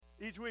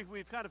Each week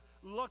we've kind of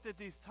looked at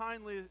these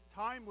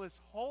timeless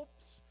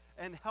hopes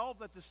and help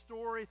that the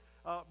story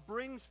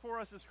brings for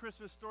us, this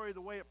Christmas story,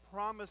 the way it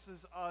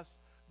promises us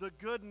the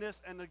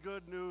goodness and the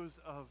good news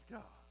of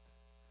God.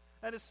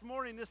 And this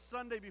morning, this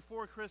Sunday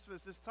before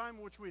Christmas, this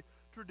time which we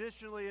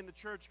traditionally in the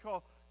church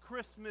call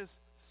Christmas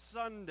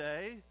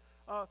Sunday,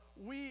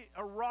 we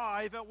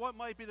arrive at what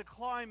might be the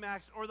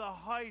climax or the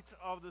height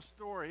of the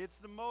story. It's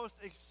the most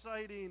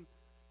exciting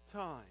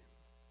time.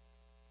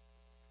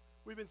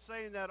 We've been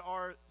saying that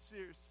our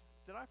series,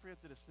 did I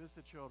forget to dismiss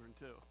the children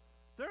too?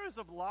 There is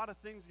a lot of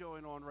things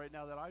going on right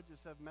now that I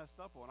just have messed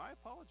up on. I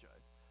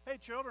apologize. Hey,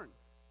 children,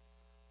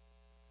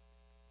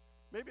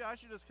 maybe I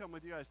should just come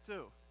with you guys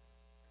too.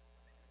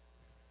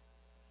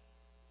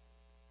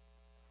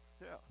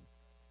 Yeah.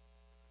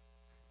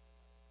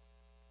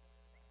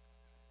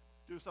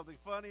 Do something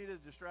funny to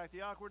distract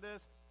the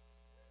awkwardness.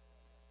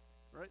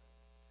 Right?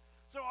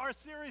 So our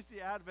series,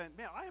 The Advent,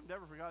 man, I have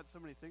never forgotten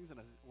so many things in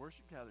a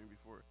worship gathering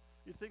before.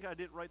 You'd think I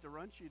didn't write the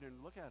run sheet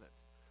and look at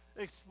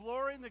it.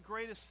 Exploring the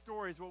greatest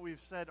stories, what we've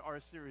said our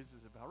series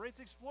is about, right? It's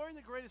exploring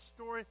the greatest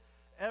story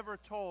ever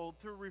told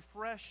through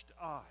refreshed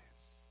eyes.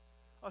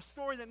 A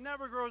story that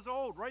never grows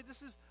old, right?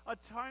 This is a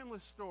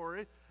timeless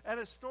story, and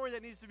a story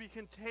that needs to be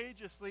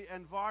contagiously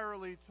and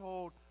virally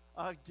told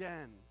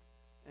again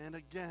and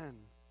again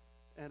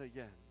and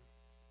again.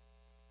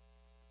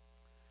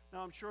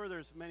 Now, I'm sure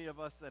there's many of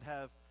us that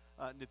have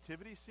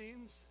nativity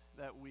scenes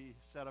that we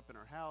set up in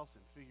our house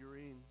and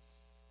figurines.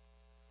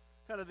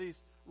 Kind of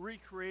these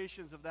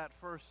recreations of that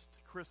first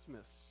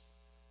Christmas.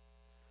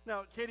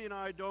 Now, Katie and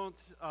I don't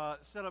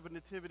set up a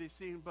nativity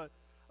scene, but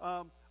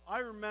I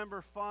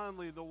remember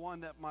fondly the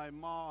one that my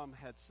mom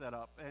had set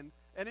up.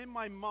 And in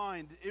my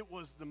mind, it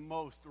was the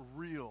most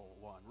real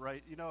one,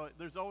 right? You know,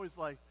 there's always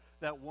like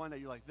that one that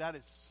you're like, that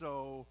is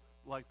so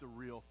like the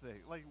real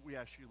thing, like we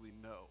actually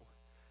know.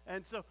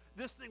 And so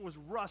this thing was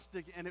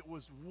rustic and it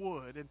was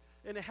wood,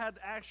 and it had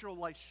actual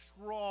like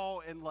straw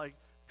and like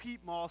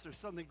peat moss or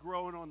something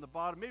growing on the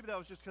bottom. Maybe that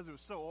was just because it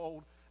was so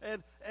old.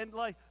 And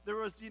like there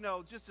was, you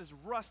know, just this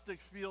rustic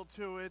feel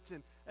to it,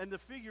 and the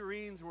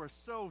figurines were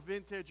so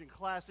vintage and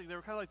classic. They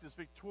were kind of like this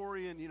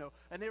Victorian, you know,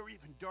 and they were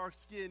even dark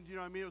skinned, you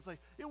know what I mean? It was like,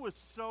 it was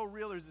so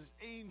real. There's this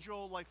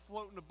angel like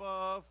floating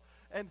above.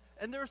 And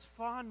there's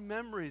fond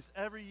memories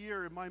every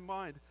year in my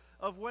mind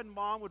of when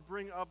Mom would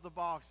bring up the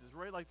boxes,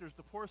 right? Like there's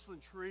the porcelain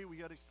tree. We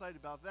got excited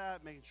about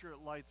that, making sure it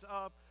lights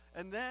up.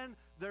 And then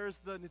there's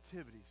the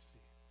nativity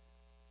scene.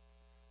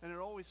 And it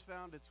always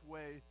found its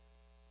way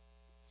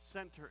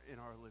center in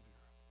our living room.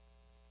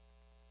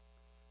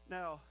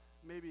 Now,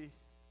 maybe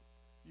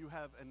you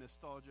have a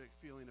nostalgic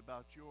feeling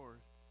about your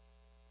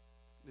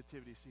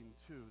nativity scene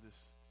too, this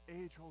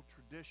age-old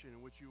tradition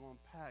in which you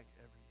unpack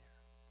every year.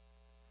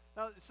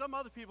 Now, some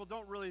other people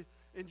don't really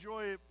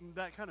enjoy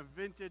that kind of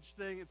vintage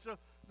thing, and so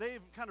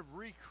they've kind of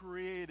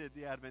recreated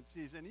the Advent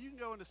season. You can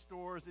go into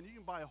stores and you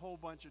can buy a whole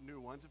bunch of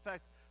new ones. In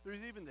fact,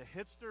 there's even the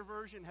hipster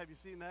version. Have you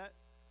seen that?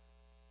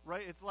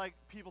 Right? It's like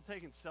people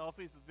taking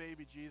selfies with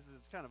baby Jesus.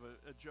 It's kind of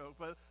a joke.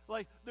 But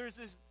like there's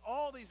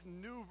all these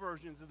new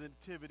versions of the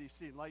nativity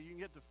scene. Like you can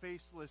get the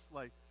faceless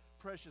like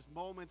precious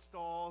moments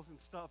dolls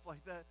and stuff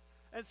like that.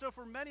 And so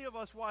for many of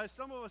us, while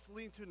some of us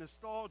lean to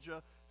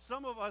nostalgia,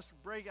 some of us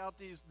break out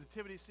these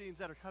nativity scenes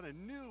that are kind of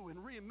new and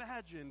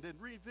reimagined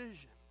and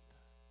revisioned.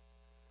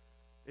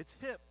 It's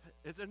hip.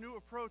 It's a new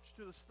approach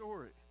to the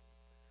story.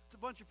 It's a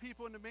bunch of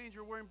people in the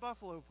manger wearing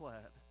buffalo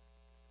plaid.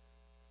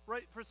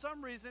 Right? For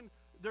some reason,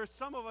 there's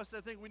some of us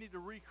that think we need to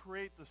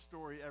recreate the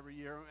story every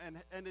year, and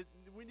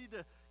we need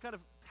to kind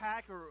of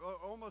pack or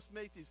almost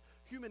make these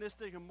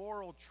humanistic and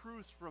moral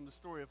truths from the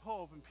story of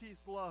hope and peace,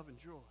 love, and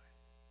joy.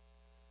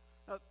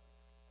 Now,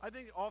 I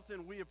think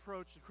often we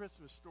approach the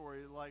Christmas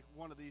story like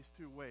one of these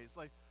two ways.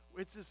 Like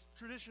it's this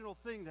traditional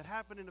thing that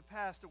happened in the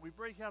past that we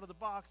break out of the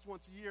box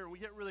once a year and we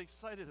get really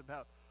excited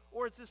about.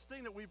 Or it's this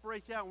thing that we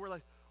break out and we're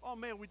like, oh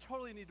man, we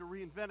totally need to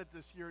reinvent it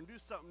this year and do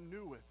something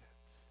new with it.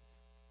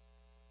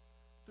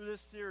 Through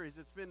this series,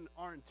 it's been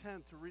our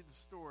intent to read the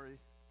story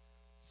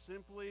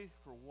simply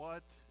for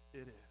what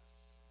it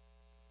is.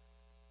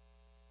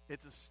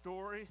 It's a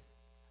story,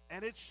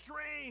 and it's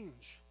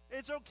strange.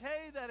 It's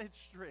okay that it's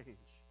strange.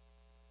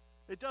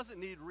 It doesn't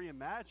need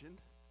reimagined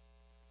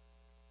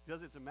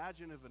because it's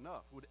imaginative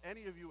enough. Would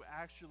any of you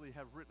actually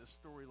have written a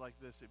story like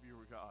this if you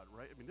were God,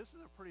 right? I mean, this is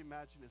a pretty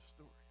imaginative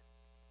story.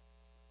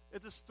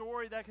 It's a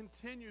story that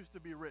continues to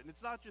be written.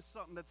 It's not just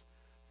something that's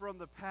from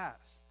the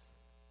past.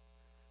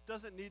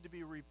 Doesn't need to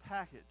be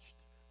repackaged.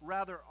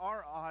 Rather,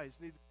 our eyes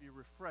need to be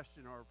refreshed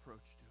in our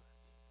approach to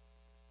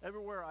it.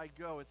 Everywhere I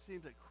go, it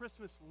seems that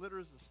Christmas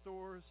litters the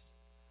stores.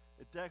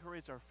 It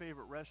decorates our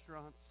favorite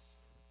restaurants.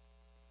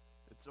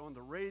 It's on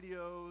the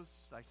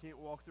radios. I can't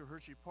walk through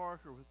Hershey Park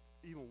or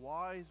even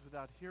Wise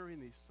without hearing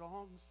these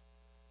songs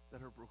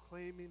that are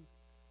proclaiming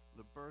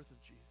the birth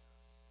of Jesus.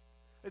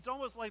 It's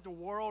almost like the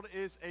world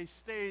is a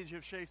stage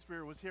if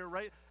Shakespeare was here,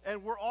 right?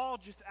 And we're all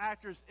just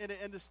actors in it,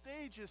 and the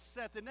stage is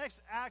set. The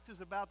next act is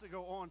about to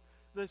go on.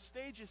 The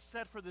stage is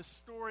set for the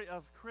story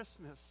of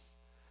Christmas.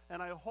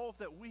 And I hope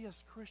that we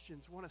as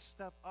Christians want to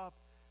step up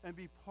and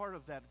be part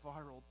of that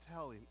viral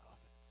telling of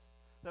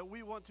it, that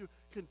we want to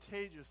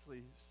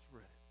contagiously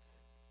spread it.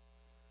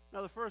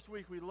 Now, the first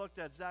week we looked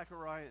at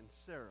Zachariah and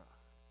Sarah,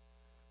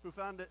 who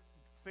found it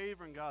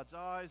favor in God's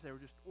eyes. They were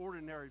just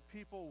ordinary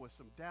people with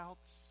some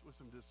doubts, with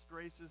some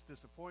disgraces,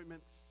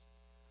 disappointments.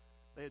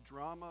 They had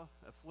drama,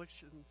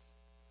 afflictions.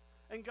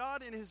 And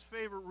God, in his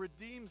favor,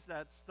 redeems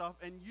that stuff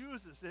and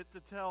uses it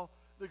to tell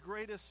the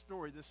greatest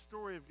story, the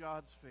story of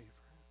God's favor.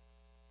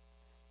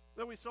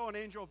 Then we saw an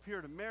angel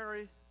appear to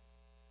Mary,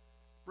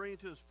 bringing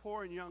to this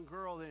poor and young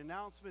girl the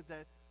announcement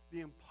that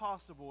the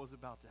impossible was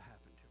about to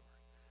happen to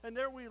her. And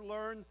there we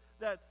learned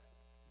that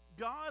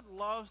God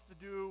loves to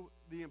do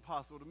the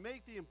impossible, to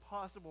make the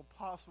impossible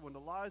possible in the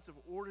lives of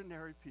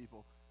ordinary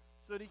people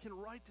so that he can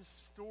write the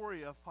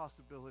story of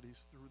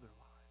possibilities through their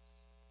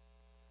lives.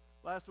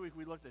 Last week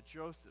we looked at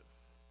Joseph.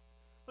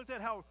 Looked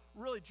at how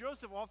really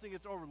Joseph often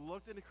gets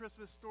overlooked in the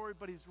Christmas story,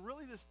 but he's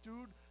really this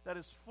dude that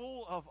is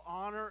full of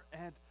honor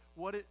and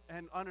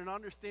an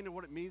understanding of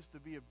what it means to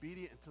be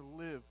obedient and to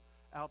live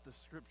out the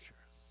scriptures.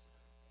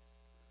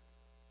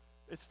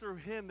 It's through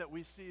him that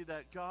we see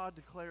that God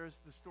declares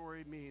the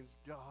story means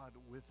God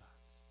with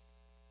us.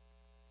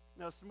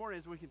 Now this morning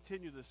as we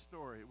continue this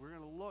story, we're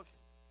going to look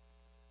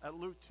at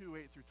Luke 2,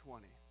 8 through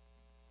 20.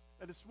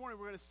 And this morning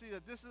we're going to see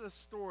that this is a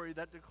story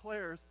that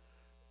declares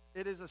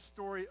it is a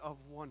story of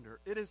wonder.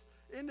 It is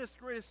in this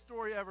greatest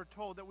story ever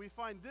told that we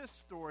find this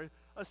story,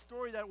 a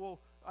story that will,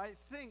 I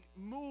think,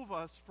 move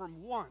us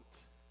from want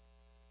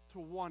to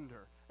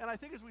wonder. And I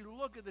think as we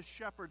look at the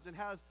shepherds and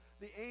how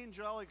the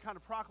angelic kind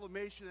of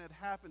proclamation that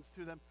happens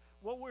to them,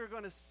 what we're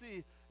going to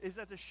see is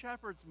that the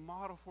shepherds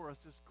model for us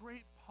this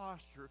great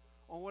posture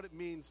on what it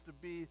means to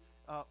be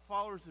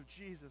followers of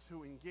Jesus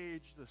who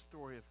engage the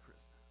story of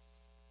Christmas.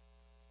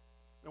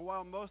 And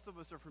while most of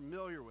us are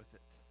familiar with it,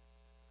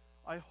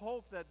 I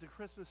hope that the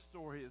Christmas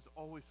story is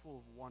always full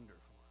of wonder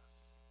for us.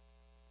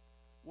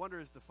 Wonder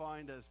is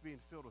defined as being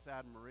filled with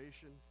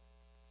admiration,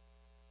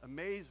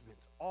 amazement,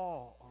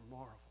 awe, or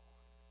marvel.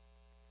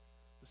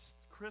 The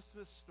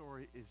Christmas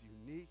story is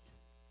unique.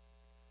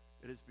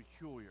 It is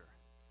peculiar.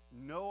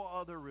 No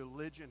other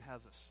religion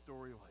has a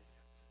story like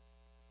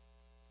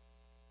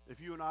it. If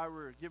you and I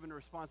were given the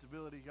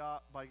responsibility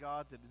by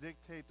God to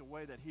dictate the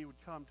way that he would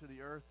come to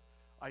the earth,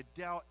 I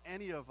doubt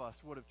any of us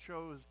would have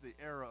chose the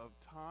era of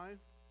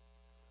time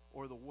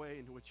or the way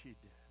in which he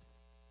did.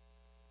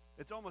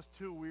 It's almost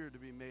too weird to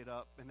be made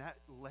up, and that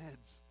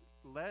leads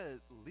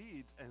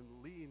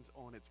and leans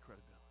on its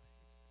credibility.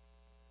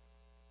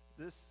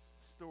 This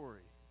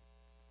story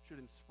should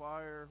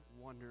inspire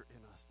wonder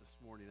in us this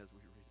morning as we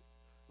read it.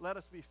 Let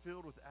us be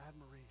filled with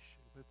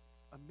admiration, with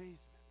amazement,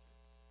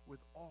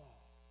 with awe,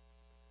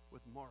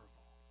 with marvel.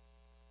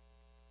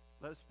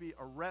 Let us be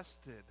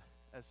arrested,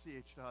 as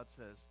C.H. Dodd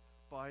says,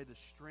 by the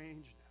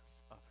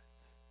strangeness of it.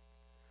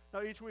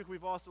 Now, each week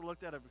we've also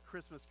looked at a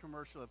Christmas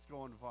commercial that's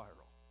going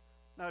viral.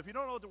 Now, if you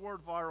don't know what the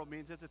word viral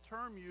means, it's a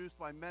term used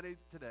by many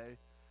today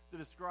to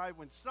describe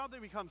when something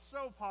becomes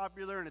so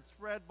popular and it's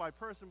spread by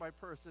person,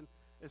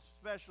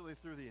 especially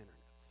through the internet.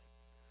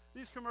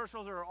 These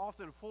commercials are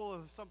often full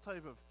of some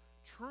type of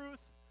truth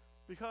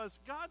because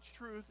God's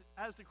truth,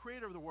 as the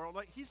creator of the world,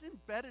 he's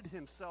embedded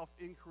himself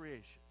in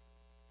creation.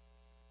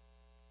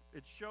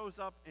 It shows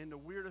up in the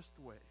weirdest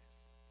ways.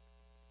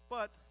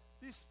 But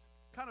these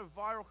kind of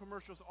viral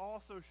commercials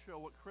also show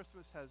what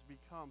Christmas has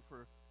become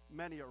for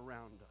many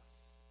around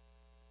us.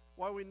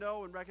 While we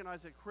know and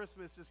recognize that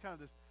Christmas is kind of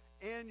this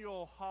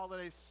annual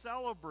holiday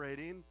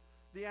celebrating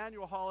the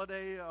annual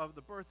holiday of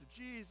the birth of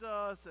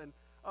Jesus, and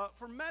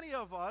for many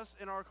of us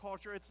in our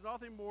culture, it's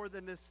nothing more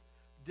than this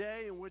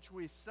day in which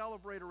we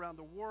celebrate around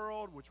the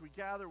world, which we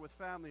gather with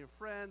family and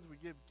friends, we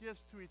give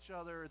gifts to each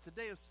other. It's a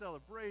day of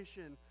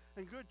celebration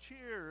and good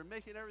cheer and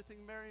making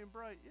everything merry and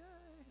bright. Yay,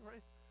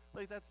 right?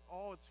 Like that's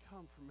all it's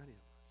come for many of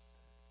us.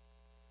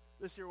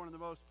 This year, one of the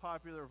most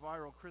popular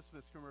viral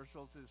Christmas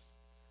commercials is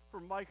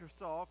from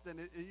Microsoft,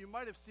 and you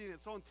might have seen it.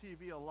 It's on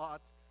TV a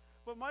lot.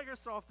 But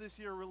Microsoft this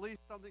year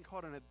released something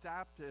called an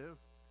adaptive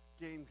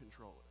game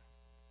controller.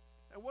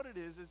 And what it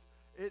is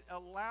it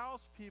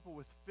allows people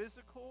with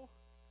physical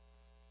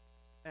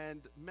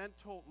and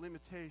mental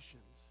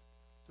limitations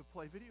to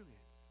play video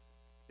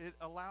games. It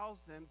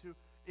allows them to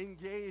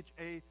engage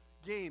a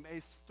game,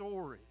 a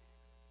story.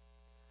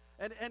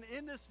 And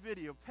in this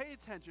video, pay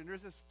attention,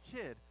 there's this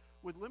kid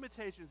with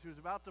limitations who's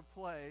about to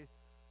play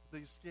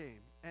this game.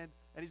 And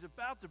he's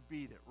about to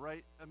beat it,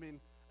 right? I mean,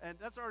 and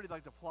that's already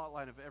like the plot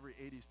line of every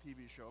 80s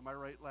TV show. Am I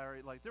right,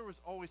 Larry? Like, there was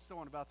always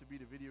someone about to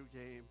beat a video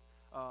game.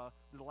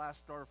 The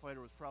Last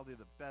Starfighter was probably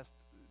the best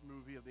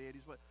movie of the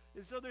 80s.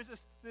 And so there's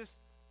this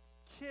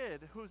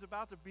kid who's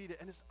about to beat it,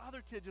 and this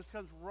other kid just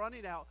comes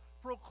running out,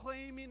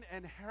 proclaiming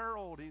and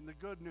heralding the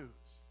good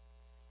news.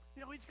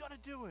 You know, he's going to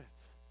do it.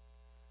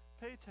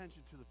 Pay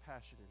attention to the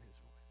passion in his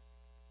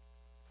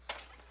voice.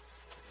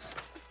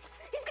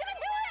 He's going to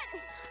do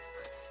it!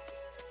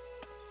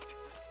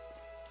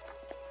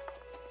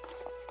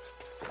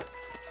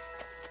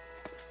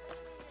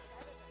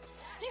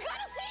 You got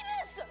to see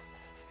this!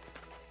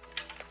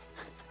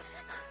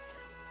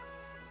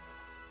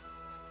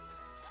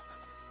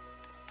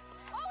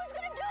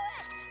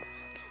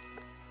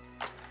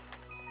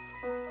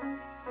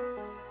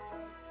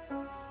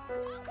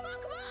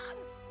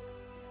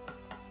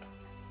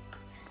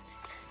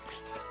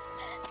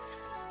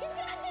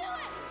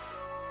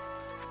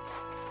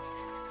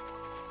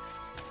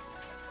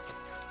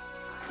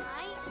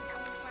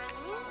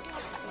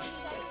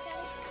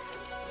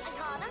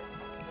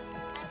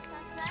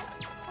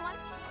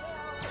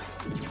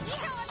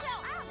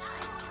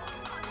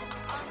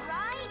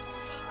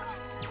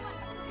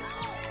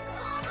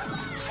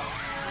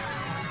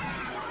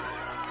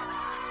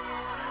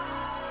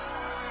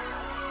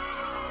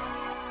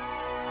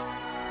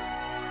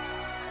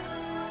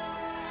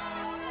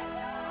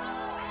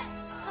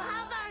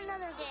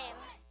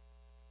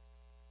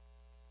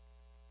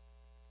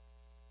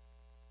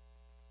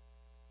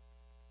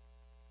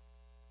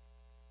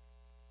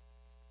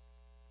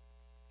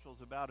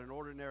 was about an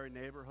ordinary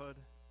neighborhood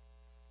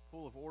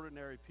full of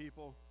ordinary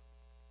people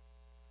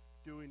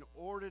doing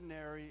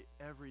ordinary,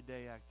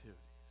 everyday activities.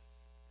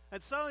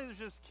 And suddenly there's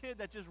this kid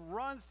that just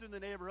runs through the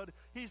neighborhood.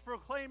 He's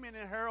proclaiming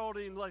and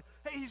heralding like,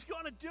 hey, he's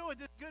going to do it.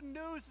 This good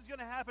news is going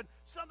to happen.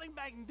 Something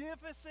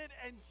magnificent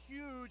and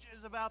huge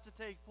is about to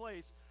take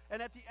place.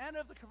 And at the end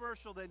of the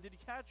commercial then, did you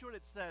catch what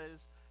it says?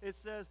 It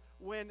says,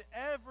 when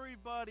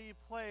everybody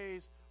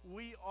plays,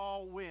 we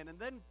all win. And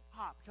then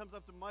pop comes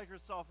up the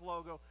Microsoft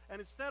logo. And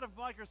instead of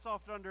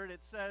Microsoft under it,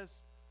 it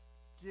says,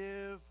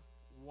 give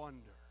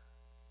wonder.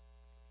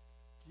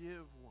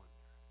 Give wonder.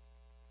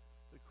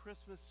 The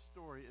Christmas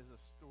story is a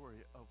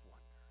story of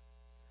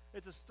wonder.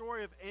 It's a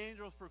story of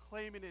angels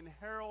proclaiming and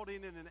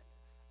heralding in an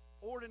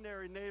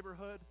ordinary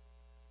neighborhood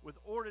with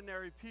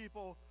ordinary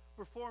people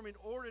performing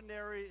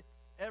ordinary,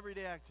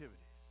 everyday activities.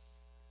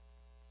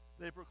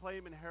 They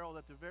proclaim and herald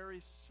that the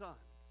very Son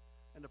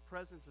and the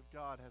presence of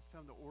God has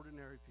come to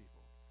ordinary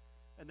people,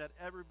 and that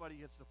everybody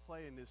gets to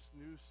play in this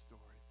new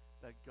story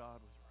that God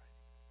was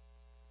writing.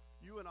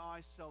 You and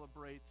I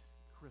celebrate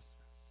Christmas,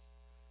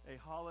 a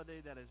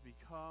holiday that has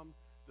become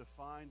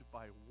defined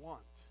by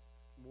want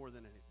more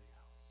than anything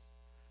else.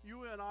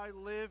 You and I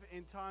live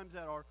in times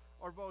that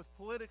are both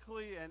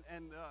politically and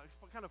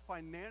kind of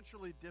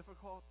financially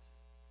difficult.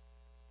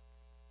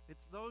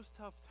 It's those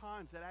tough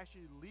times that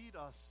actually lead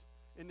us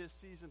in this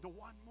season to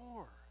want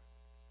more.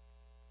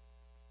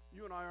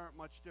 You and I aren't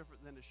much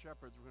different than the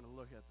shepherds we're going to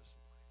look at this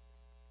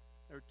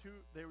morning.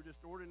 They were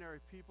just ordinary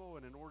people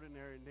in an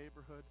ordinary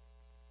neighborhood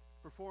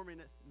performing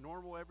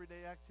normal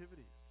everyday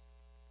activities.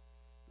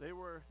 They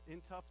were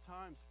in tough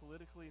times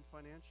politically and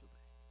financially.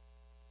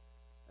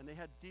 And they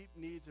had deep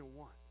needs and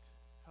want.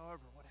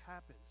 However, what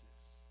happens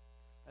is,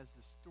 as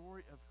the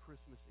story of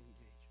Christmas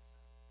engages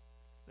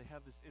them, they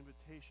have this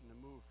invitation to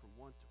move from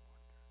want to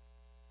wonder.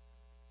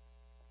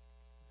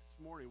 This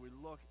morning we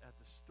look at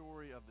the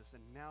story of this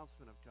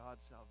announcement of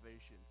God's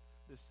salvation,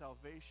 this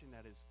salvation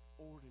that is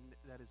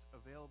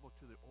available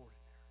to the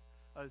ordinary.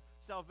 A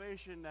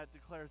salvation that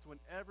declares when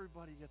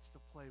everybody gets to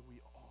play,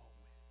 we all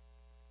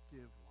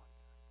win. Give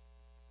wonder.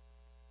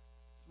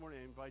 This morning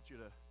I invite you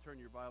to turn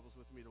your Bibles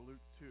with me to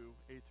Luke 2,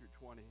 8 through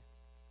 20.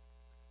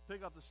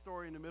 Pick up the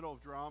story in the middle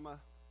of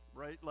drama,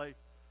 right? Like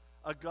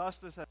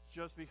Augustus has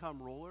just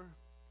become ruler.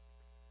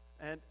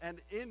 And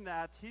in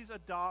that, he's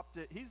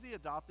the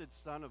adopted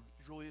son of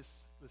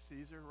Julius the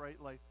Caesar, right?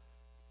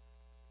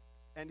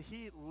 And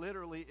he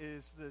literally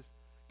is this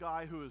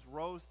guy who has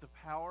rose to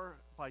power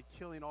by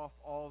killing off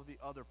all of the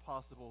other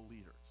possible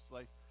leaders.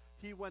 Like,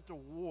 he went to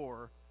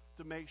war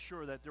to make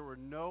sure that there were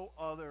no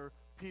other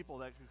people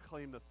that could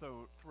claim the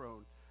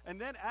throne.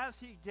 And then as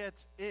he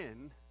gets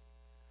in,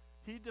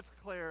 he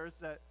declares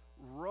that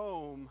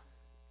Rome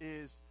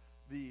is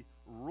the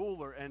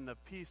ruler and the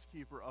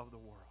peacekeeper of the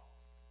world.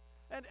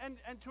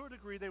 And to a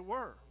degree they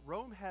were.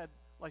 Rome had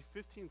like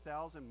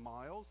 15,000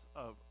 miles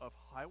of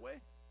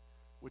highway,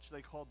 which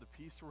they called the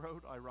Peace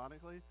Road,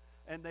 ironically.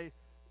 And they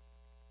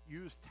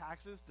used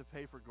taxes to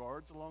pay for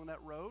guards along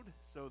that road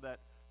so that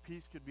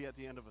peace could be at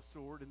the end of a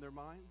sword in their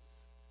minds.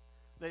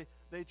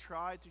 They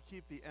tried to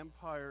keep the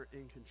empire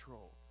in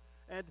control.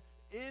 And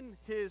in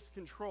his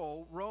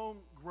control, Rome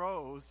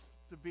grows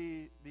to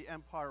be the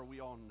empire we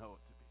all know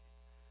it to be.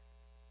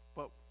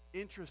 But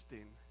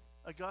interesting,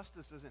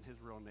 Augustus isn't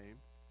his real name.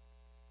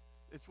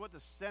 It's what the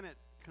Senate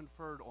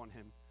conferred on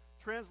him.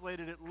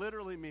 Translated, it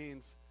literally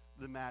means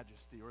the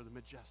majesty or the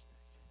majestic.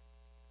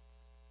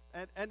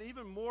 And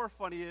even more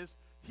funny is,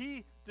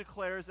 he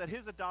declares that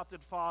his adopted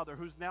father,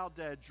 who's now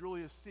dead,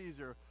 Julius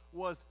Caesar,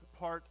 was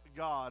part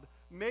God,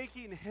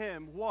 making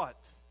him what?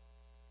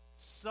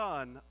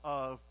 Son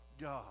of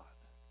God.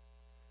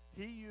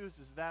 He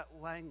uses that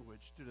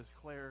language to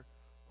declare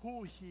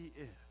who he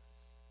is.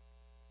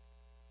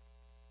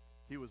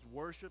 He was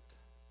worshipped.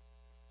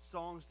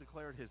 Songs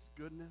declared his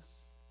goodness,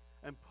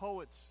 and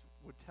poets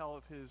would tell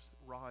of his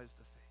rise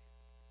to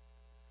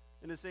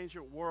fame. In this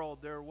ancient world,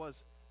 there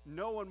was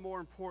no one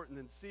more important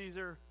than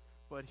Caesar,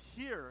 but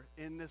here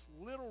in this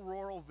little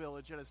rural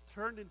village that has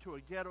turned into a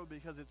ghetto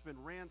because it's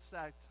been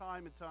ransacked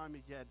time and time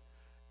again,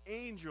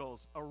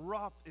 angels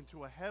erupt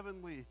into a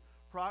heavenly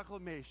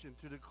proclamation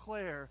to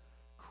declare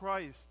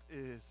Christ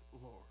is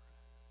Lord.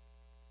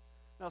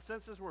 Now,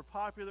 censuses were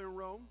popular in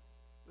Rome.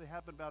 They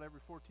happen about every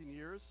 14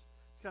 years.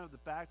 It's kind of the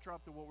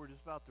backdrop to what we're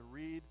just about to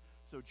read.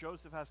 So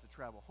Joseph has to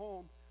travel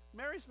home.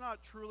 Mary's not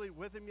truly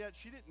with him yet.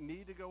 She didn't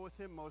need to go with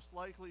him. Most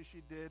likely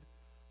she did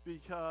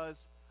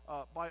because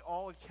by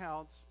all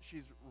accounts,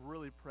 she's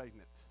really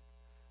pregnant.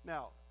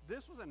 Now,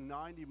 this was a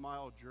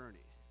 90-mile journey.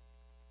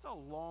 It's a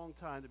long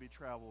time to be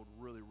traveled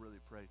really, really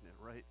pregnant,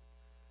 right?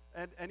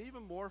 And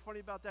even more funny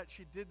about that,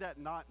 she did that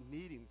not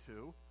needing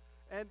to.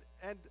 And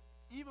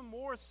even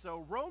more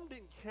so, Rome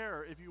didn't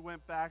care if you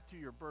went back to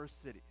your birth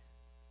city.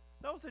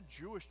 That was a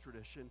Jewish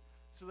tradition,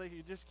 so they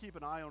could just keep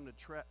an eye on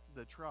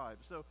the tribe.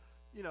 So,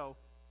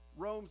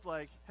 Rome's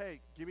like, hey,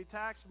 give me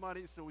tax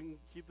money so we can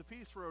keep the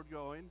peace road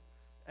going.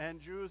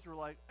 And Jews were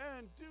like,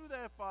 and do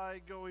that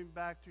by going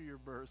back to your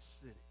birth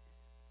city.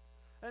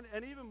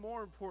 And even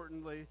more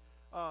importantly,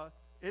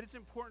 it is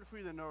important for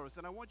you to notice,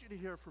 and I want you to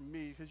hear it from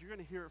me because you're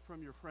going to hear it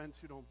from your friends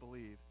who don't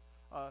believe.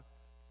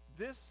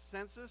 This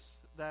census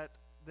that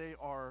they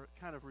are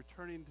kind of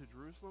returning to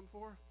Jerusalem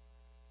for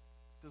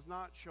does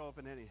not show up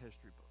in any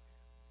history book.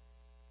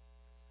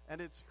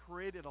 And it's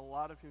created a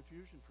lot of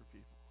confusion for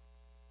people.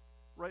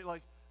 Right?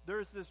 Like,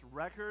 there's this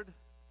record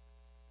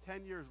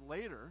 10 years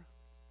later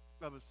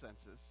of a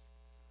census,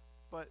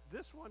 but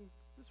this one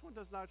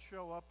does not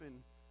show up in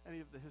any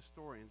of the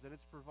historians, and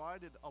it's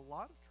provided a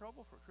lot of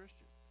trouble for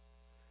Christians.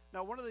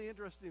 Now, one of the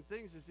interesting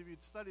things is if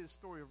you'd study the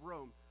story of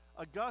Rome,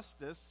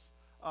 Augustus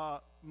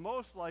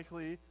most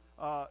likely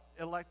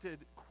elected,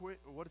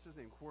 what is his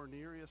name,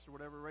 Quirinius or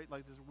whatever, right?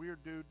 Like this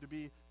weird dude to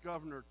be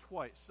governor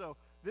twice. So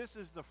this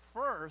is the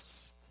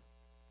first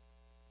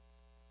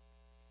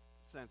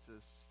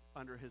census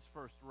under his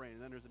first reign.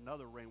 And then there's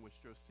another reign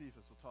which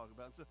Josephus will talk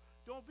about. And so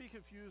don't be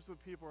confused when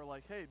people are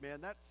like, hey,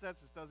 man, that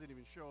census doesn't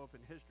even show up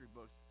in history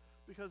books,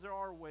 because there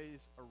are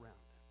ways around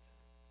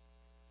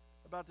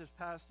it. About this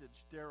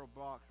passage, Darrell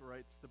Bock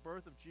writes, the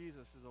birth of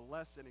Jesus is a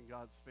lesson in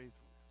God's faithfulness.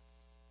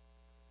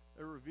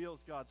 It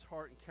reveals God's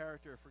heart and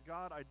character, for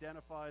God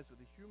identifies with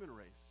the human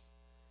race,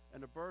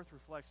 and the birth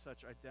reflects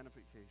such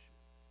identification.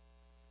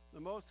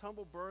 The most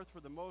humble birth for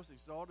the most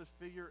exalted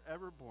figure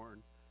ever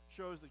born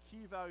shows the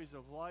key values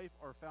of life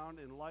are found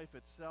in life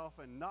itself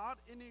and not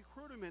in the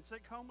accoutrements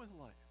that come with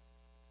life.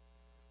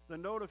 The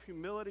note of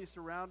humility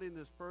surrounding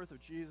this birth of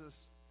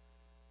Jesus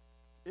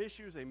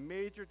issues a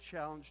major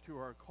challenge to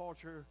our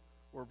culture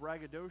where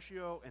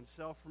braggadocio and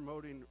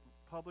self-promoting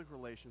public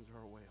relations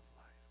are a way of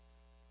life.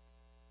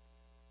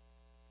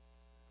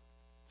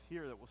 It's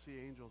here that we'll see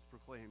angels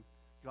proclaim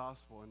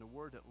gospel, and the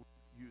word that Luke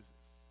uses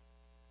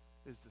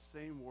is the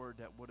same word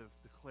that would have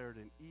declared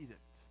an edict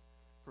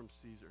from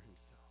Caesar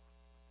himself.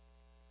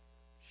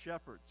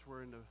 Shepherds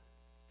were in the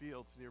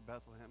fields near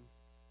Bethlehem.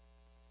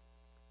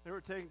 They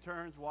were taking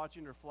turns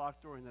watching their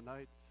flock during the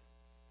night.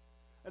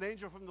 An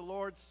angel from the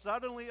Lord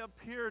suddenly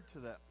appeared to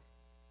them,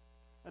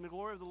 and the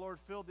glory of the Lord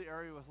filled the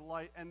area with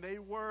light, and they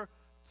were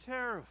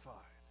terrified.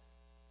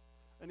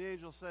 And the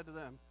angel said to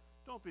them,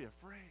 don't be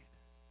afraid.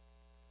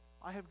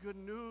 I have good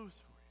news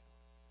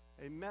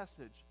for you, a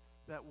message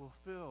that will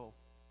fill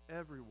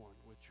everyone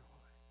with joy.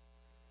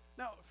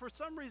 Now, for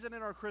some reason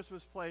in our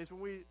Christmas plays,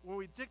 when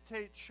we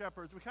dictate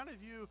shepherds, we kind of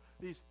view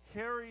these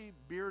hairy,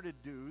 bearded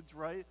dudes,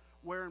 right,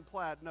 wearing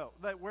plaid. No,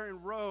 that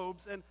wearing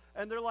robes,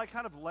 and they're like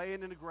kind of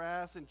laying in the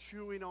grass and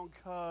chewing on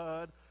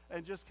cud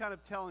and just kind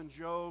of telling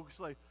jokes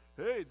like,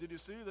 hey, did you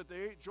see that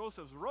they ate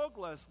Joseph's rug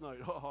last night?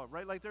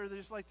 Right? Like they're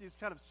just like these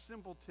kind of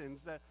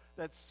simpletons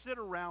that sit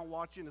around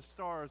watching the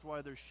stars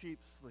while their sheep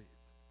sleep.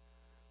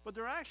 But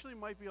there actually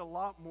might be a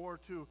lot more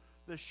to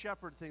the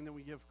shepherd thing than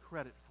we give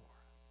credit for.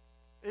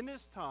 In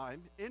this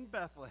time, in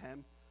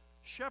Bethlehem,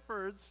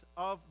 shepherds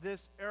of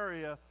this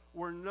area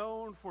were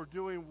known for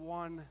doing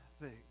one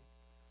thing: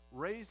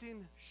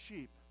 raising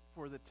sheep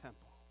for the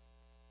temple.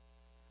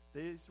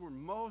 These were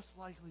most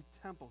likely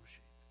temple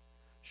sheep.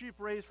 Sheep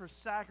raised for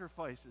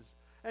sacrifices.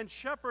 And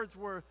shepherds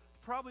were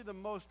probably the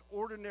most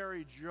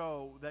ordinary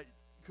Joe that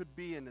could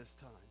be in this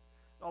time.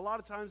 A lot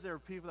of times there were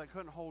people that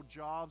couldn't hold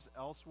jobs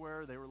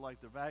elsewhere. They were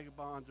like the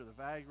vagabonds or the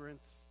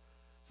vagrants.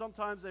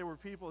 Sometimes they were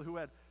people who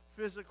had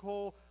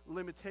physical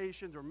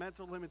limitations or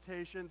mental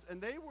limitations,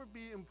 and they would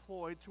be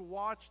employed to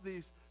watch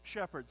these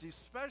shepherds, these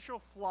special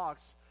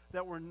flocks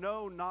that were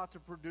known not to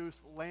produce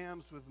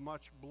lambs with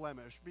much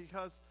blemish,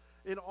 because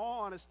in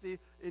all honesty,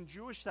 in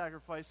Jewish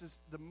sacrifices,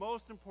 the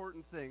most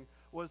important thing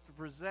was to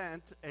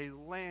present a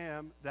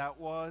lamb that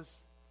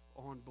was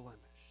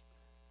unblemished.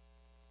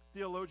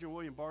 Theologian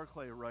William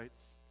Barclay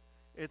writes,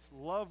 it's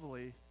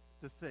lovely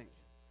to think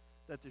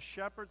that the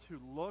shepherds who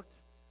looked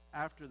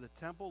after the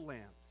temple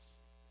lambs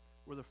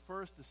were the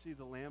first to see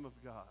the Lamb of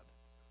God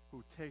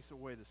who takes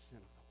away the sin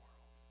of the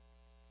world.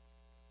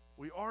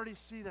 We already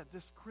see that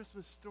this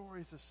Christmas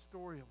story is a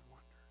story of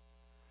wonder.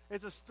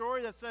 It's a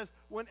story that says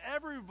when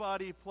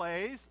everybody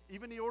plays,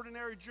 even the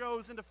ordinary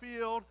Joes in the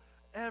field,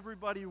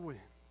 everybody wins.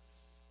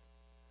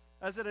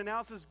 As it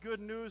announces good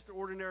news to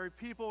ordinary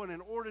people in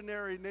an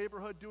ordinary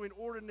neighborhood doing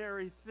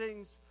ordinary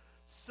things,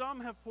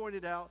 some have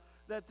pointed out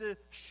that the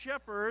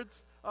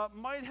shepherds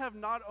might have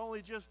not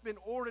only just been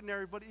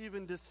ordinary, but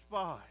even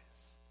despised.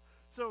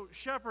 So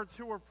shepherds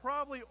who were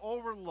probably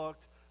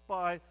overlooked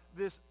by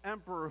this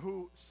emperor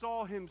who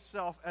saw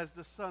himself as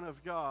the Son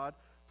of God,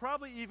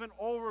 probably even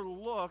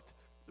overlooked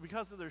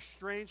because of their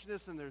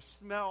strangeness and their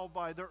smell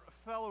by their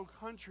fellow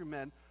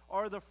countrymen,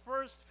 are the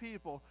first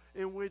people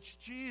in which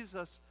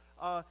Jesus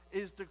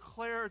is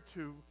declared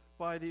to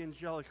by the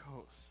angelic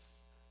host.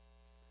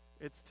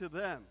 It's to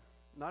them,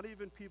 not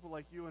even people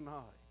like you and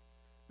I,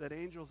 that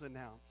angels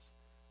announce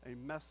a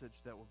message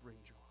that will bring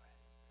joy.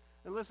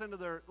 And listen to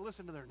their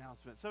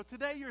announcement. So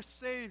today your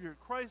Savior,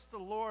 Christ the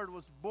Lord,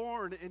 was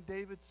born in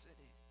David's city.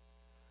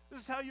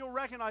 This is how you'll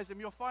recognize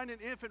him. You'll find an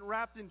infant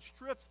wrapped in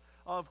strips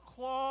of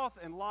cloth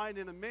and lying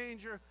in a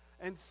manger,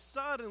 and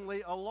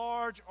suddenly a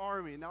large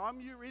army. Now I'm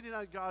reading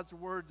out God's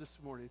word this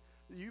morning.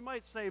 You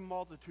might say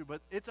multitude,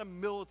 but it's a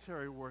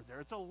military word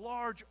there. It's a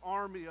large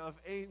army of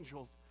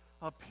angels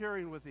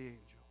appearing with the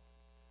angel.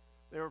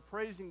 They were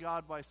praising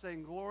God by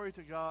saying, "Glory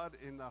to God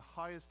in the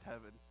highest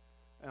heaven,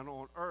 and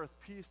on earth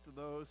peace to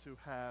those who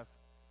have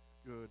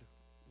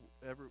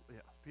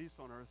peace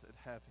on earth that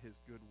have his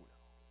goodwill."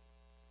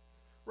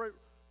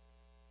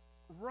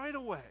 Right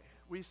away,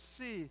 we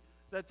see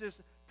that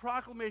this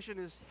proclamation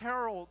is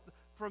heralded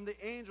from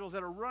the angels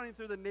that are running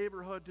through the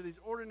neighborhood to these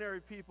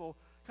ordinary people,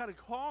 kind of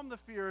calm the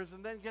fears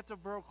and then get to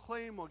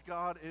proclaim what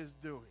God is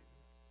doing.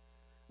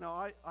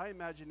 Now, I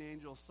imagine the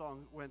angels'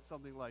 song went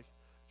something like,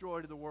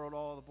 "Joy to the world,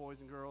 all the boys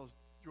and girls,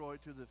 joy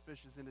to the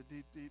fishes in the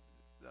deep, deep."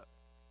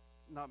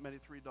 Not many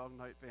Three Dog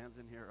Night fans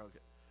in here. Okay.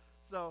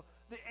 So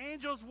the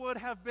angels would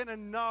have been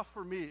enough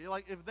for me.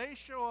 Like, if they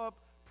show up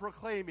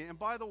proclaiming, and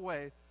by the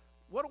way,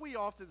 what do we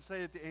often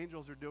say that the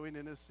angels are doing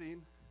in this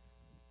scene?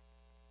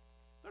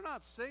 They're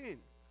not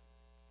singing.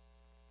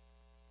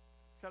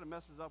 Kind of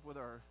messes up with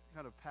our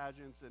kind of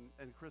pageants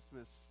and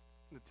Christmas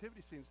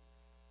nativity scenes.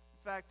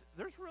 In fact,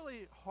 there's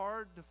really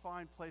hard to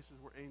find places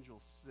where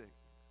angels sing.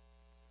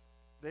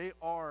 They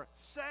are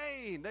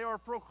saying, they are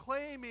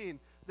proclaiming,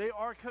 they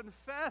are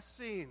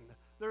confessing.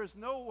 There is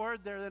no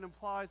word there that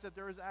implies that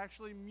there is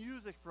actually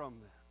music from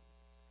them.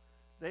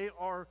 They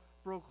are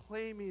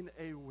proclaiming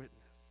a witness.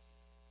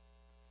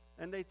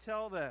 And they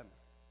tell them,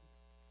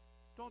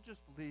 don't just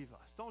believe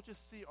us. Don't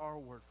just see our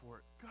word for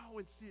it. Go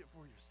and see it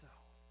for yourself.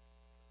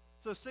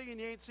 So singing,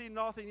 you ain't seen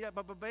nothing yet,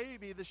 but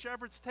baby, the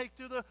shepherds take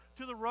to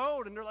the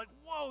road, and they're like,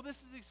 whoa, this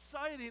is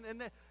exciting.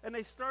 And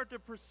they start to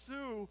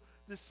pursue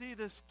to see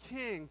this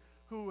king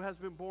who has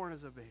been born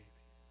as a baby.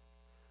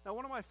 Now,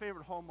 one of my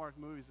favorite Hallmark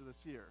movies of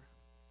this year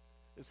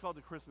is called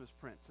The Christmas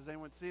Prince. Has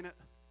anyone seen it?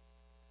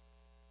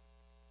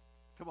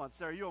 Come on,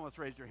 Sarah, you almost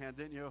raised your hand,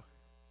 didn't you?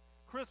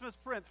 Christmas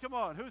Prince, come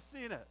on, who's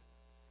seen it?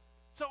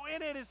 So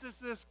in it is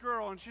this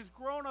girl, and she's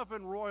grown up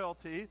in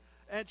royalty,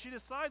 and she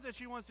decides that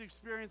she wants to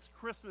experience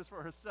Christmas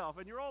for herself.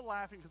 And you're all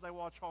laughing because I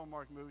watch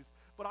Hallmark movies,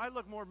 but I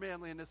look more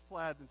manly in this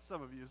plaid than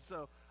some of you,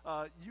 so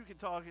you can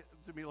talk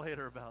to me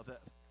later about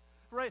that.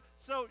 Right?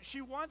 So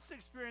she wants to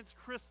experience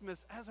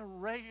Christmas as a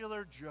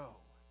regular Joe.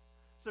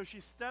 So she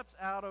steps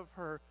out of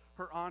her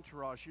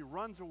entourage. She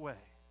runs away.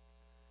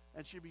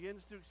 And she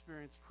begins to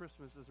experience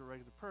Christmas as a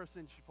regular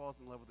person. She falls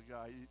in love with the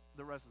guy.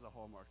 The rest is a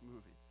Hallmark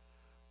movie.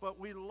 But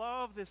we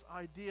love this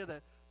idea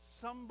that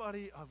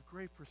somebody of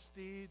great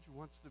prestige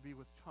wants to be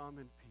with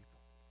common people.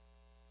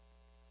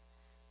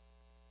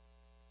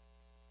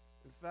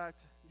 In fact,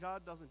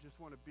 God doesn't just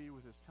want to be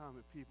with his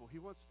common people. He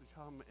wants to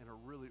come in a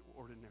really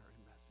ordinary,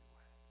 messy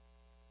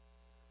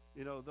way.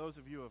 You know, those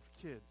of you who have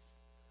kids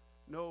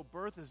know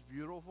birth is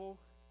beautiful,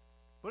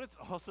 but it's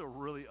also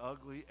really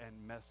ugly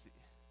and messy.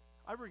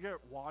 I regret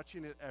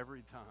watching it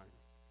every time.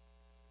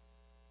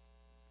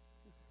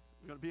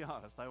 I'm going to be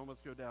honest. I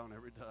almost go down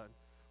every time.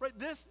 Right?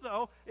 This,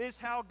 though, is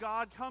how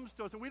God comes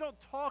to us. And we don't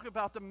talk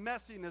about the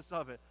messiness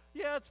of it.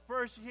 Yeah, it's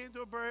birth. She came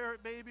to a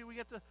baby. We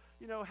get to,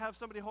 have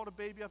somebody hold a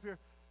baby up here.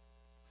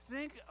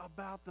 Think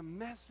about the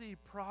messy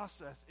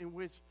process in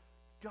which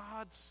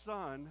God's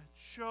Son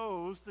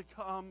chose to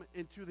come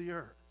into the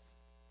earth.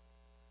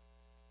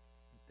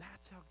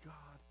 That's how God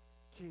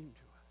came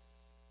to us.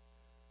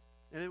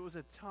 And it was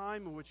a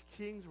time in which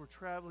kings were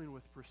traveling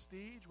with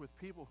prestige, with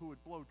people who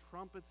would blow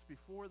trumpets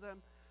before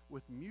them,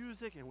 with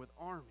music and with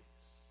armies.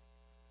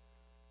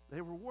 They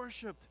were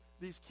worshipped,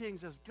 these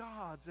kings, as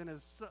gods and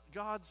as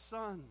God's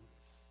sons.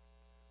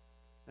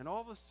 And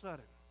all of a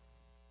sudden,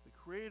 the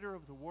creator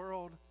of the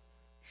world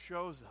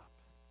shows up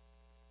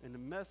in the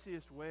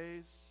messiest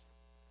ways,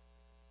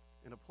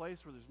 in a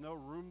place where there's no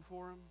room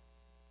for him,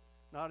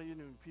 not even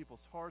in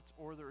people's hearts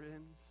or their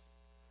ends.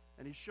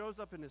 And he shows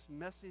up in this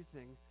messy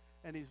thing,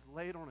 and he's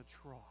laid on a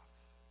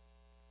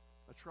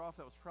trough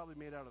that was probably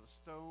made out of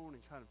stone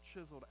and kind of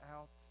chiseled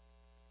out.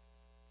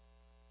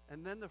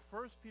 And then the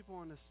first people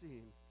on the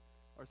scene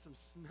are some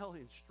smelly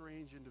and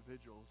strange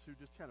individuals who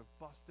just kind of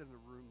bust into the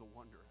room to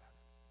wonder at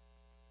it.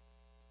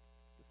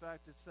 In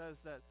fact, it says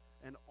that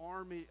an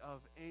army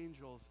of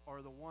angels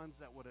are the ones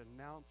that would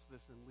announce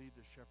this and lead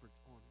the shepherds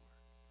onward.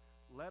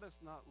 Let us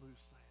not lose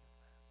sight of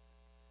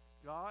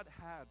that. God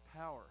had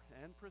power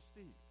and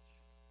prestige,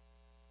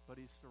 but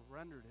he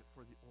surrendered it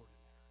for the ordinary.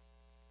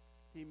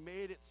 He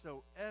made it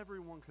so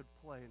everyone could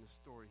play in the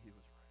story he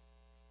was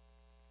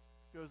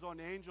writing. Goes on,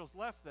 the angels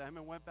left them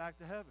and went back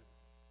to heaven.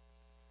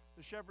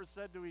 The shepherds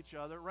said to each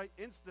other, right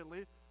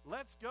instantly,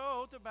 let's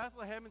go to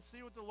Bethlehem and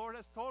see what the Lord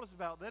has told us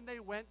about. Then they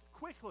went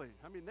quickly.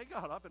 I mean, they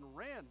got up and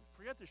ran.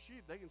 Forget the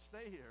sheep, they can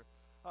stay here.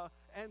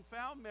 And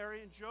found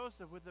Mary and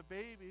Joseph with the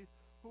baby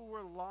who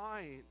were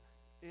lying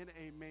in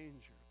a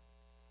manger.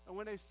 And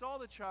when they saw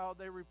the child,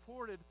 they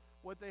reported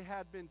what they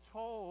had been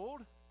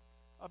told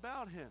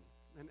about him.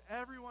 And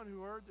everyone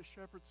who heard the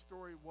shepherd's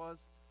story was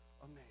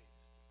amazed.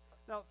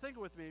 Now, think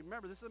with me.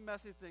 Remember, this is a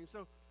messy thing.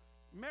 So,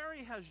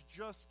 Mary has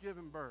just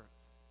given birth.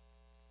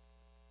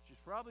 She's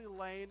probably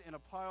laying in a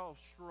pile of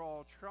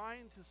straw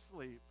trying to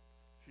sleep.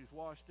 She's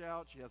washed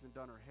out. She hasn't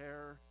done her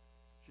hair.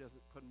 She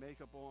hasn't put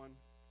makeup on.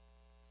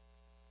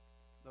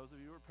 Those of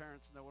you who are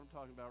parents know what I'm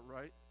talking about,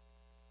 right?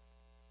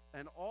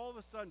 And all of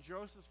a sudden,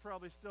 Joseph's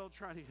probably still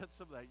trying to get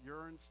some of that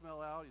urine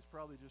smell out. He's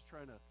probably just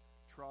trying to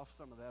trough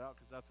some of that out,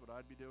 because that's what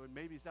I'd be doing.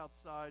 Maybe he's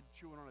outside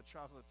chewing on a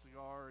chocolate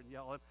cigar and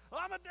yelling,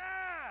 "I'm a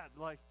dad!"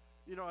 Like,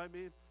 you know what I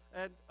mean?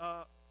 And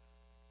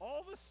all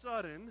of a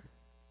sudden,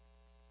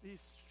 these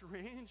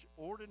strange,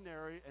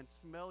 ordinary, and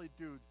smelly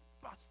dudes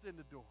bust in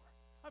the door.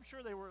 I'm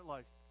sure they weren't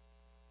like,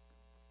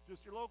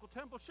 "Just your local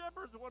temple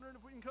shepherds wondering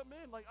if we can come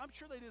in." Like, I'm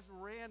sure they just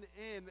ran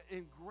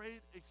in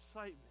great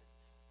excitement.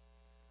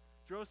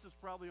 Joseph's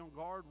probably on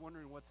guard,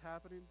 wondering what's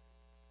happening.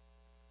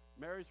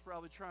 Mary's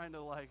probably trying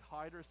to, like,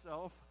 hide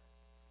herself.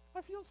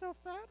 "I feel so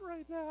fat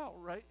right now,"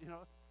 right? You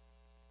know,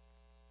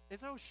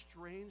 it's a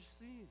strange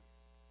scene.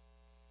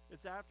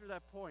 It's after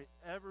that point,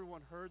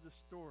 everyone heard the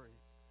story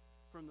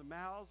from the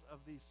mouths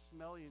of these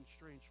smelly and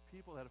strange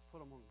people that have put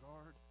them on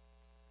guard.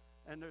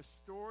 And their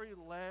story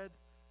led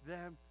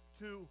them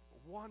to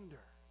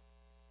wonder.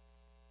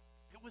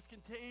 It was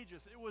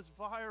contagious. It was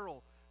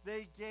viral.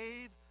 They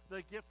gave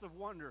the gift of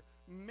wonder.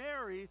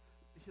 Mary,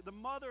 the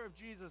mother of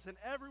Jesus, and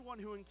everyone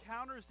who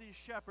encounters these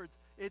shepherds,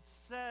 it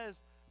says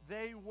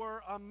they were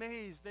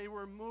amazed. They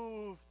were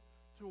moved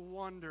to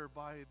wonder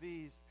by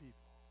these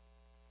people.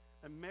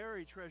 And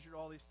Mary treasured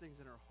all these things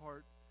in her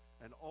heart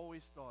and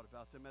always thought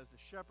about them. As the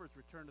shepherds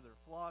returned to their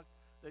flock,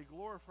 they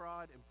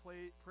glorified and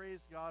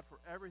praised God for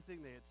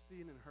everything they had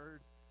seen and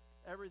heard.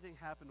 Everything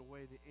happened the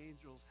way the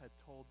angels had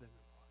told them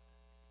it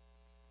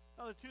would.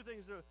 Now, there are two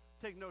things to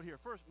take note here.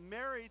 First,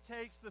 Mary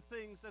takes the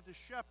things that the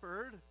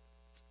shepherd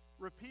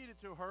repeated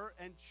to her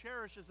and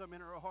cherishes them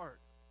in her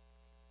heart.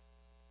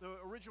 The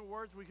original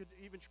words we could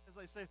even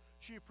translate, say,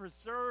 she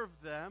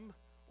preserved them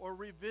or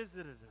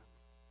revisited them.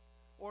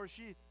 Or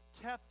she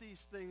kept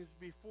these things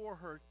before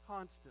her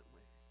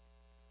constantly.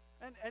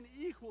 And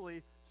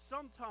equally,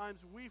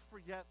 sometimes we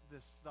forget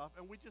this stuff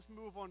and we just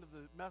move on to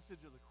the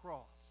message of the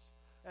cross.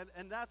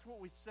 And that's what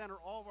we center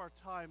all of our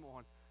time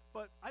on.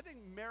 But I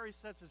think Mary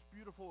sets this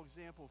beautiful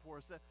example for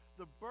us that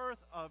the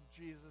birth of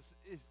Jesus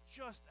is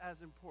just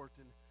as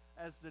important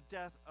as the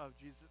death of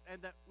Jesus,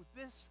 and that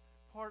this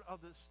part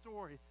of the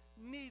story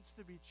needs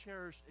to be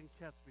cherished and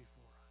kept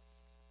before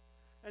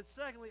us. And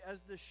secondly,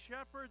 as the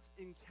shepherds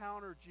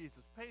encounter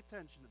Jesus, pay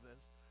attention to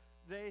this,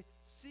 they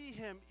see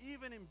him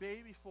even in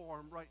baby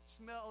form, right?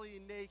 Smelly,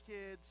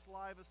 naked,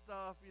 saliva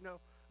stuff,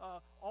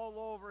 all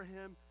over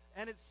him.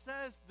 And it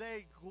says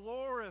they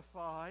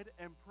glorified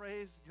and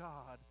praised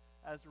God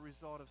as a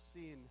result of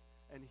seeing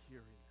and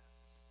hearing this.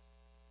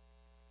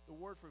 The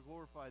word for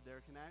glorified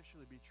there can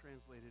actually be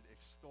translated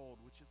extolled,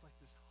 which is like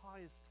this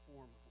highest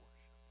form of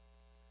worship.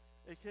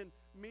 It can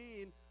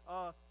mean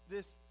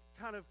this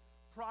kind of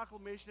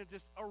proclamation that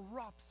just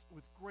erupts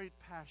with great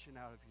passion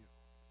out of you.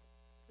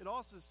 It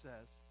also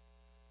says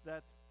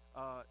that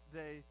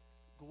they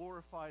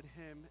glorified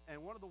him,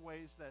 and one of the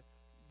ways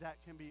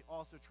that can be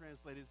also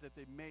translated is that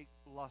they make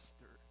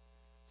luster.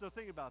 So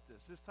think about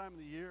this. This time of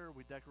the year,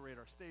 we decorate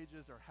our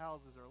stages, our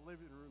houses, our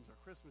living rooms, our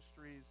Christmas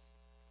trees.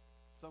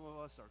 Some of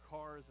us, our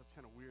cars. That's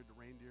kind of weird, the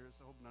reindeers.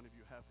 I hope none of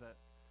you have that.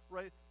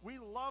 Right? We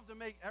love to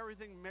make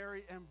everything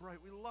merry and bright.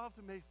 We love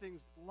to make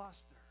things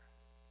luster.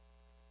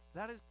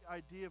 That is the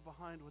idea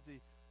behind what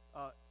the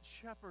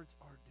shepherds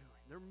are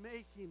doing. They're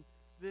making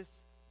this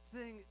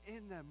thing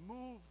in them,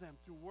 move them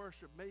to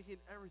worship, making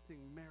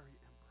everything merry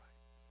and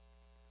bright.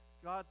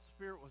 God's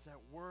Spirit was at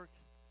work,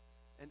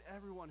 and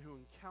everyone who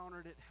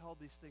encountered it held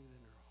these things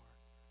in their heart.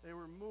 They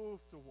were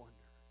moved to wonder.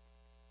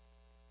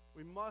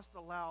 We must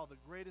allow the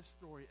greatest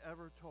story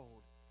ever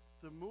told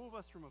to move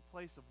us from a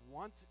place of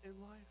want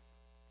in life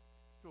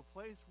to a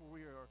place where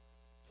we are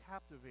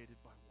captivated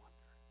by wonder.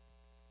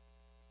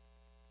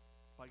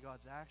 By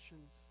God's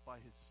actions, by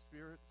his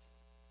Spirit,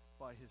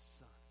 by his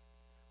Son.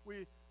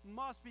 We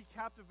must be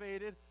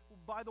captivated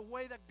by the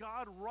way that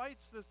God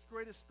writes this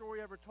greatest story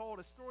ever told,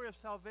 a story of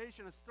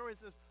salvation, a story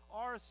that says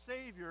our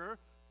Savior,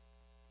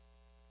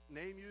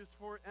 name used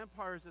for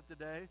emperors of the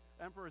day,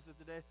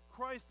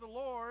 Christ the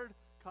Lord,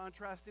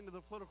 contrasting to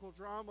the political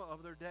drama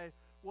of their day,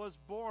 was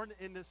born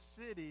in the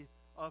city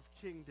of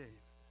King David.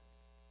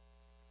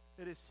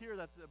 It is here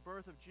that the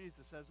birth of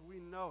Jesus, as we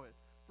know it,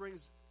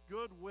 brings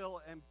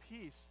goodwill and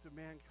peace to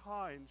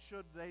mankind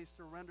should they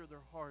surrender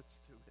their hearts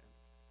to him.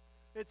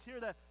 It's here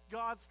that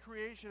God's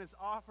creation is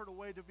offered a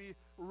way to be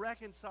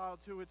reconciled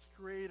to its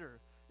creator.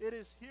 It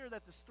is here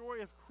that the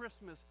story of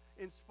Christmas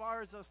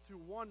inspires us to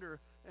wonder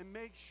and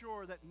make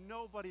sure that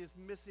nobody is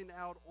missing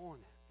out on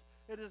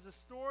it. It is a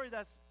story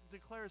that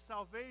declares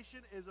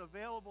salvation is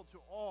available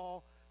to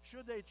all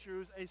should they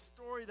choose, a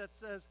story that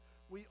says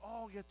we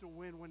all get to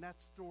win when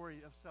that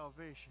story of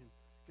salvation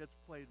gets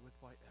played with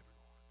by everyone.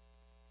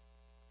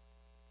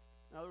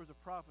 Now, there was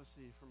a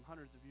prophecy from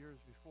hundreds of years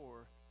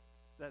before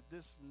that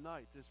this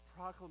night, this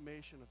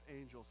proclamation of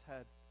angels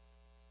had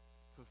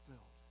fulfilled.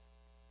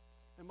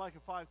 In Micah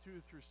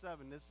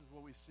 5:2-7, this is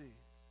what we see.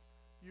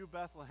 You,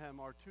 Bethlehem,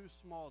 are too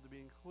small to be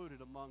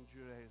included among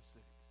Judea's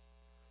cities.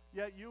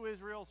 Yet you,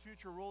 Israel's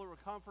future ruler, will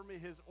come from me.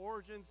 His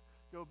origins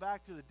go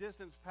back to the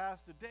distant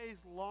past, the days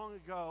long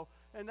ago.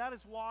 And that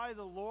is why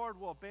the Lord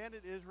will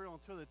abandon Israel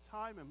until the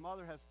time and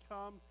mother has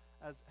come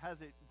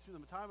to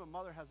the time a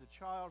mother has a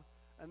child,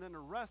 and then the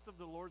rest of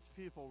the Lord's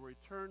people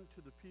return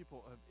to the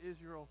people of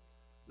Israel.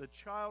 The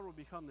child will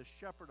become the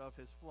shepherd of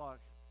his flock.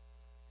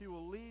 He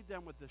will lead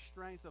them with the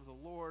strength of the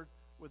Lord,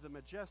 with the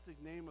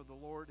majestic name of the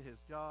Lord his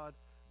God.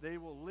 They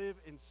will live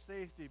in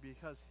safety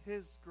because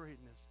his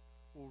greatness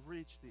will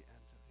reach the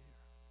ends of the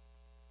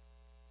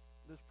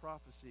earth. This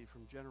prophecy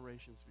from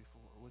generations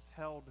before was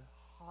held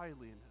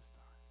highly in his time.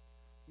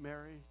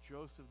 Mary,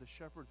 Joseph, the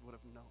shepherds would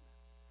have known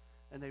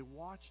it. And they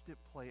watched it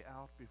play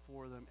out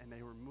before them, and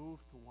they were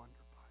moved to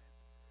wonder by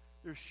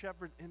it. There's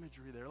shepherd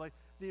imagery there. Like,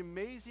 the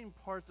amazing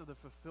parts of the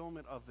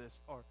fulfillment of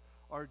this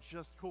are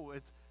just cool.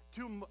 It's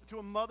to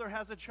a mother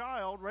has a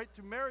child, right?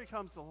 To Mary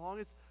comes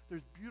along.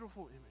 There's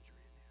beautiful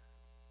imagery in here.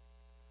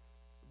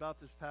 About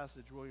this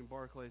passage, William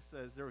Barclay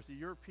says, there was a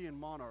European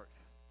monarch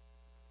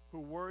who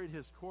worried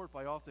his court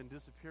by often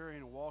disappearing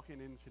and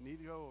walking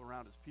incognito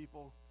around his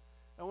people.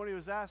 And when he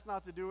was asked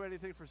not to do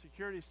anything for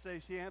security's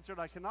sake, he answered,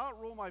 I cannot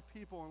rule my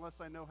people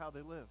unless I know how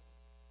they live.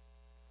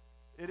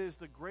 It is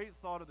the great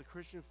thought of the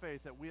Christian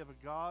faith that we have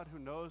a God who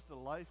knows the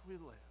life we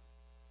live,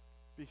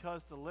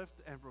 because to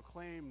lift and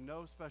proclaim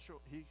no special,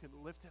 he can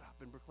lift it up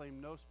and proclaim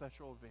no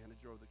special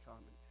advantage over the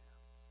common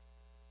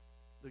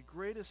man. The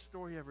greatest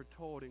story ever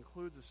told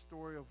includes a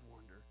story of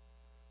wonder,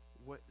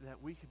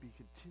 that we could be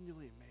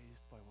continually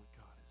amazed by what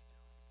God is doing.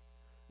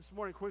 This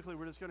morning, quickly,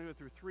 we're just going to go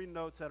through 3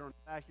 notes that are on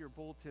the back of your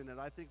bulletin, and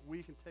I think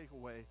we can take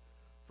away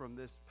from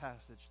this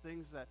passage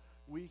things that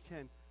we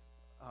can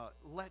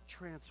let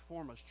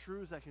transform us,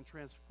 truths that can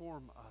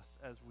transform us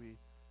as we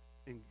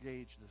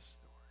engage this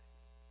story.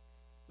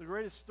 The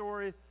greatest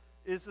story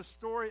is the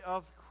story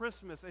of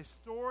Christmas, a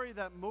story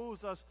that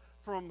moves us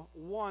from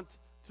want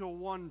to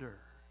wonder.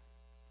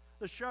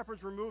 The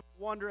shepherds removed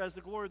wonder as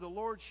the glory of the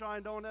Lord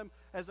shined on them,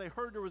 as they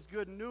heard there was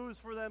good news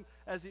for them,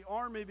 as the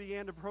army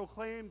began to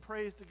proclaim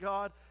praise to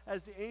God,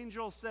 as the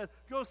angels said,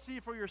 go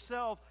see for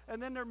yourself,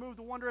 and then they're moved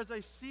to wonder as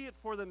they see it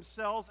for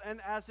themselves and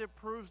as it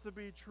proves to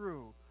be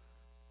true.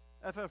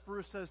 F.F.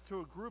 Bruce says, to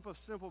a group of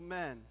simple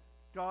men,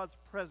 God's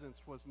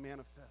presence was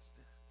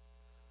manifested.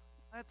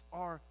 Let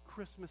our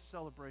Christmas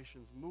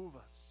celebrations move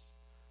us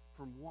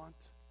from want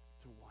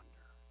to wonder.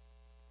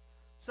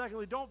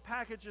 Secondly, don't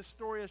package this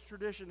story as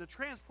tradition. The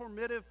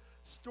transformative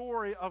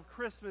story of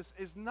Christmas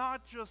is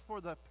not just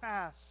for the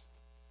past,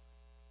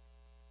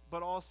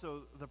 but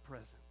also the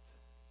present.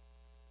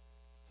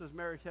 It says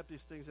Mary kept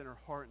these things in her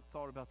heart and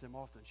thought about them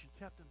often. She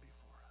kept them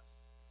before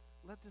us.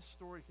 Let this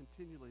story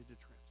continually to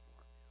transform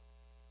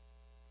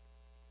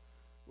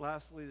you.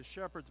 Lastly, the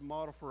shepherds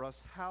model for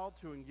us how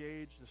to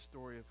engage the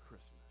story of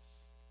Christmas.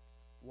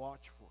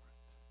 Watch for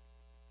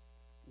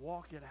it.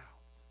 Walk it out.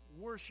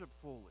 Worship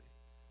fully.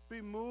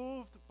 Be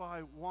moved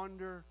by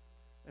wonder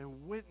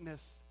and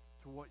witness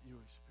to what you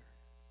experience.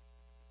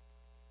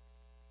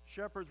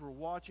 Shepherds were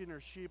watching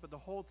their sheep, but the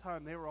whole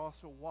time they were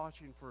also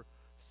watching for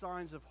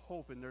signs of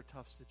hope in their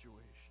tough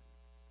situation.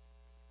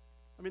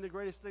 I mean, the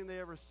greatest thing they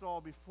ever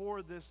saw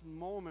before this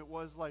moment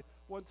was like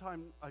one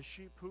time a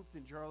sheep pooped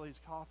in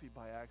Charlie's coffee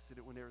by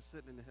accident when they were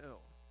sitting in the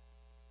hill.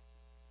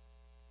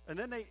 And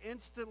then they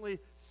instantly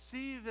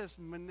see this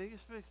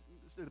magnificent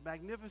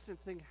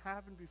thing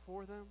happen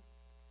before them,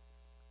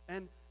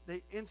 and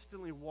they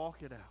instantly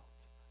walk it out.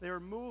 They are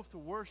moved to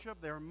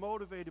worship. They are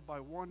motivated by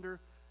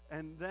wonder.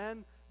 And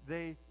then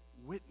they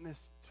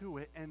witness to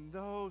it. And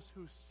those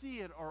who see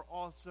it are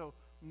also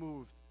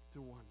moved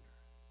to wonder.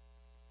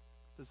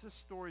 Does this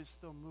story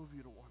still move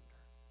you to wonder?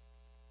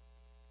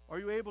 Are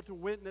you able to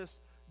witness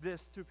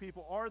this to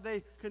people? Are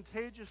they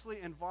contagiously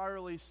and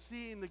virally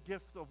seeing the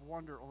gift of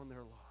wonder on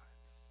their lives?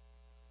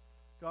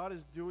 God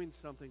is doing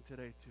something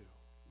today too.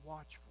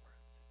 Watch for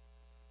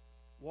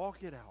it.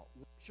 Walk it out.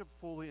 Worship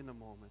fully in the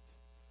moment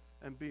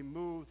and be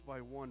moved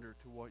by wonder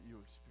to what you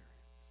experience.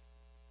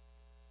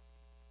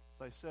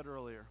 As I said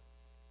earlier,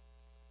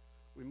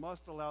 we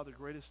must allow the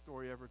greatest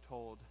story ever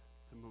told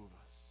to move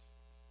us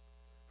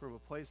from a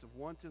place of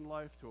want in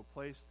life to a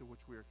place to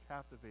which we are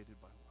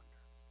captivated by wonder.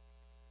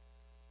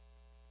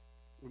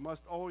 We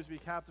must always be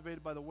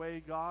captivated by the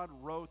way God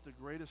wrote the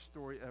greatest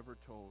story ever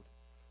told.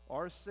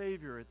 Our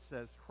Savior, it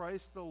says,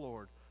 Christ the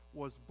Lord,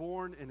 was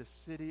born in a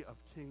city of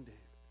King David.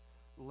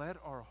 Let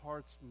our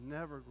hearts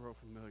never grow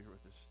familiar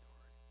with this story.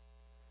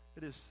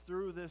 It is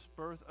through this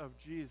birth of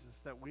Jesus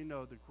that we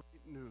know the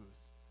great news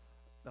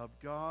of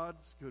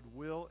God's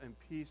goodwill and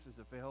peace is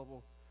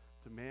available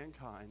to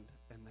mankind,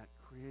 and that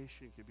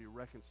creation can be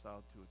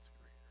reconciled to its